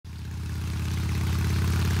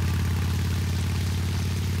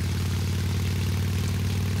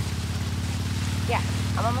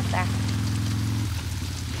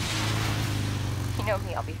know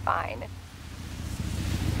me, I'll be fine.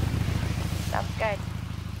 Sounds good.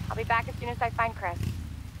 I'll be back as soon as I find Chris.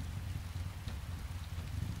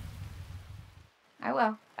 I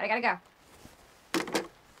will, but I gotta go.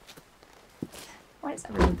 Why does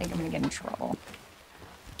everyone think I'm gonna get in trouble?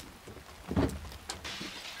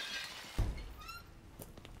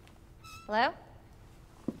 Hello?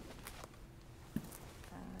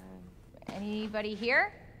 Anybody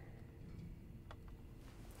here?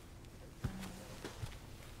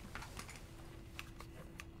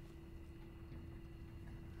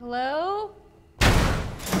 Hello?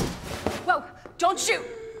 Whoa! Don't shoot!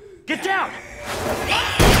 Get down!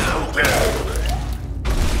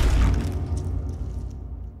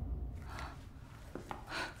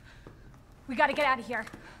 We gotta get out of here.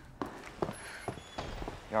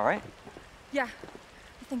 You alright? Yeah,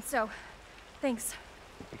 I think so. Thanks.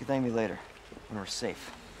 You can thank me later, when we're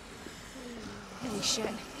safe. Holy shit.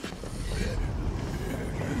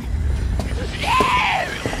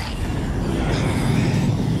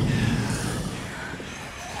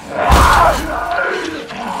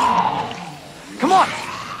 Come on!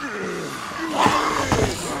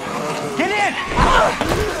 Get in!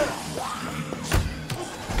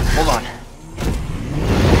 Hold on.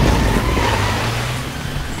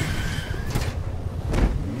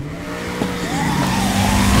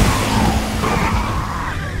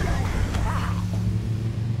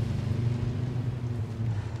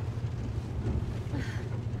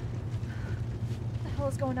 What the hell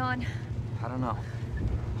is going on? I don't know.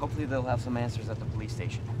 Hopefully they'll have some answers at the police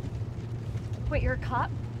station. Wait, you're a cop?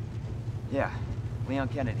 Yeah, Leon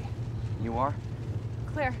Kennedy. You are?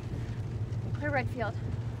 Claire. Claire Redfield.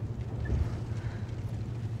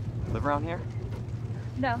 Live around here?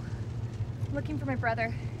 No. I'm looking for my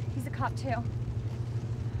brother. He's a cop too.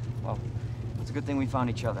 Well, it's a good thing we found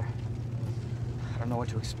each other. I don't know what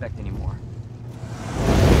to expect anymore.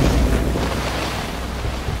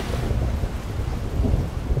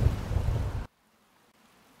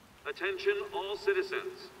 Attention all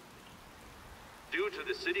citizens. Due to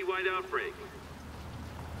the citywide outbreak,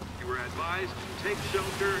 you are advised to take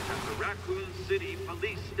shelter at the Raccoon City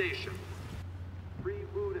Police Station. Free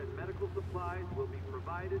food and medical supplies will be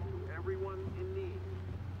provided to everyone in need.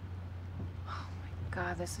 Oh my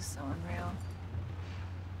god, this is so unreal.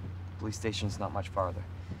 Police station's not much farther.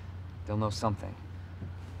 They'll know something.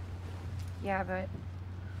 Yeah, but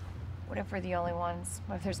what if we're the only ones?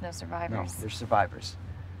 What if there's no survivors? No, there's survivors.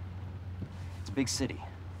 It's a big city.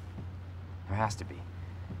 There has to be.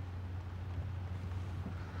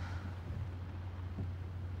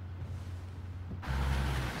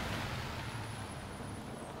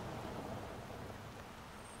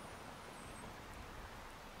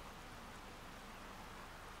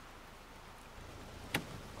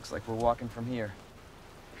 Looks like we're walking from here.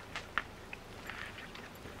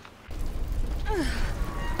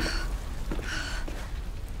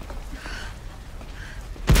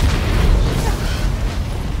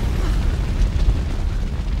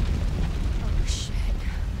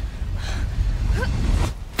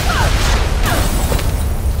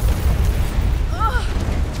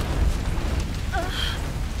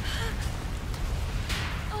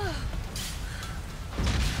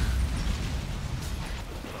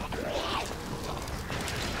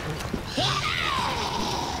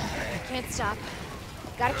 Can't stop.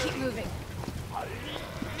 Gotta keep moving.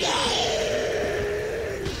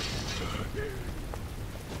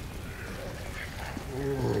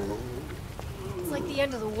 It's like the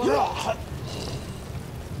end of the world.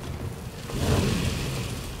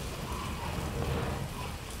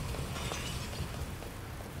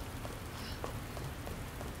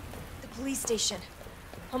 The police station.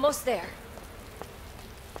 Almost there.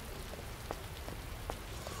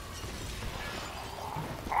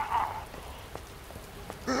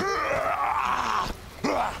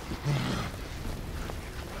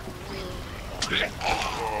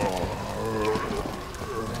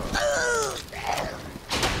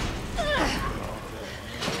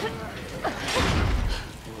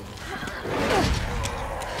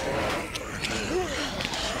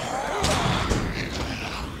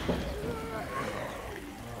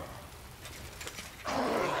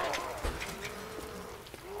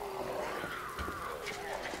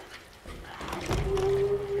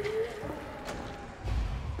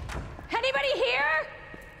 Anybody here?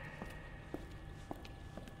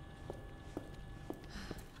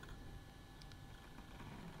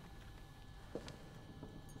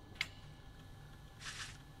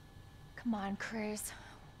 Come on, Chris.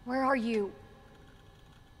 Where are you?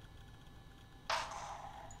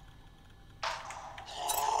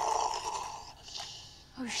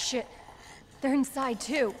 Oh shit. They're inside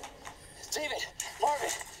too. David, Mark, Marvin,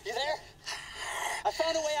 you there? I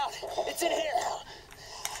found a way out. It's in here.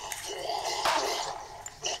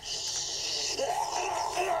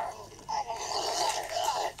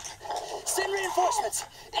 Send reinforcements.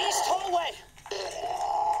 East hallway.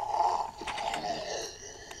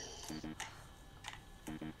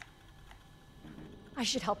 I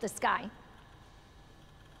should help this guy.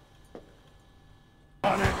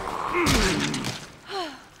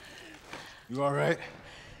 You all right?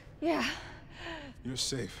 Yeah. You're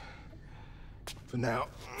safe. For now.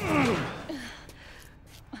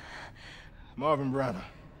 Marvin Branner.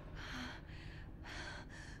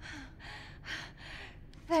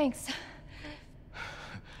 Thanks.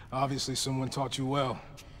 Obviously someone taught you well.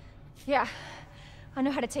 Yeah. I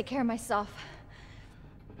know how to take care of myself.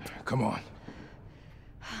 Come on.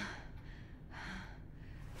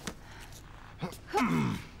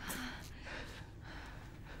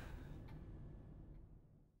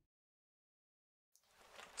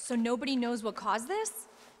 So nobody knows what caused this?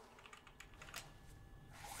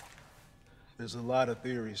 There's a lot of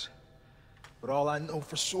theories. But all I know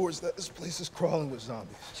for sure is that this place is crawling with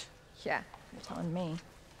zombies. Yeah, you're telling me.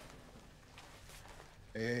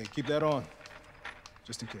 Hey, keep that on.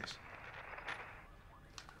 Just in case.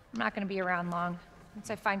 I'm not gonna be around long. Once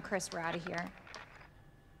I find Chris, we're out of here.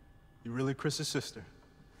 You really Chris's sister?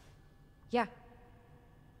 Yeah.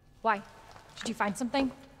 Why? Did you find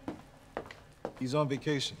something? He's on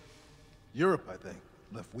vacation. Europe, I think.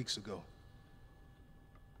 Left weeks ago.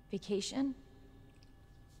 Vacation?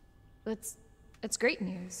 It's great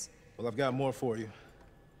news. Well, I've got more for you.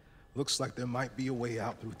 Looks like there might be a way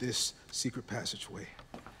out through this secret passageway.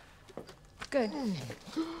 Good.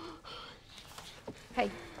 Hey.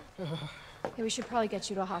 Hey, we should probably get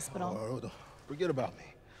you to a hospital. Oh, forget about me.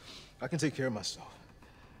 I can take care of myself.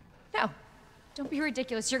 No. Don't be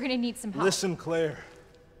ridiculous. You're gonna need some help. Listen, Claire.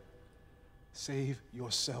 Save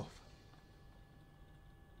yourself.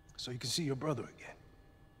 So you can see your brother again.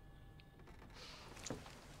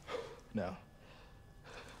 Now,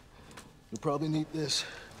 you'll probably need this.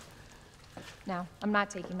 No, I'm not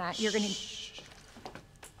taking that. You're gonna...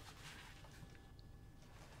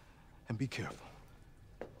 And be careful.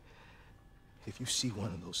 If you see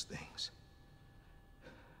one of those things,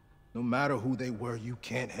 no matter who they were, you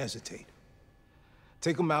can't hesitate.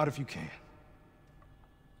 Take them out if you can.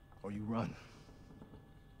 Or you run.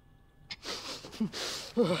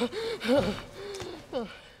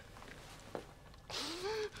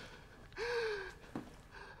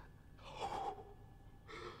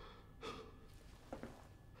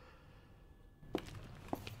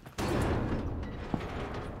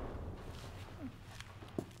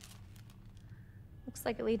 Looks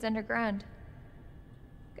like it leads underground.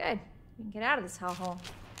 Good. We can get out of this hellhole.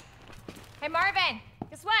 Hey, Marvin!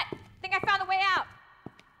 Guess what? I think I found the way out!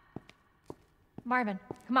 Marvin,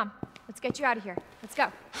 come on. Let's get you out of here. Let's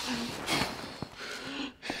go.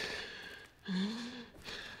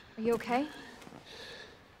 Are you okay?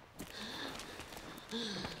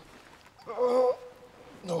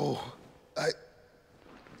 No.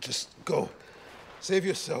 Just go. Save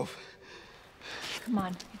yourself. Come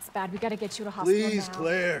on. It's bad. We gotta get you to hospital Please, now.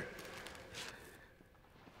 Claire.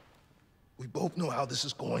 We both know how this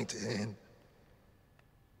is going to end.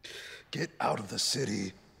 Get out of the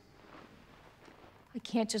city. I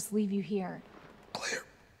can't just leave you here. Claire,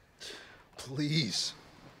 please,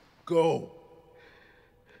 go.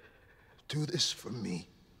 Do this for me.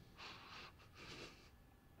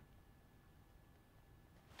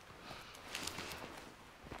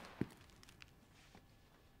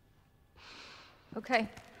 Okay.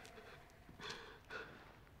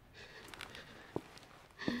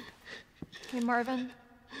 Hey, Marvin.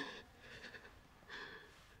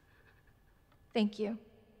 Thank you.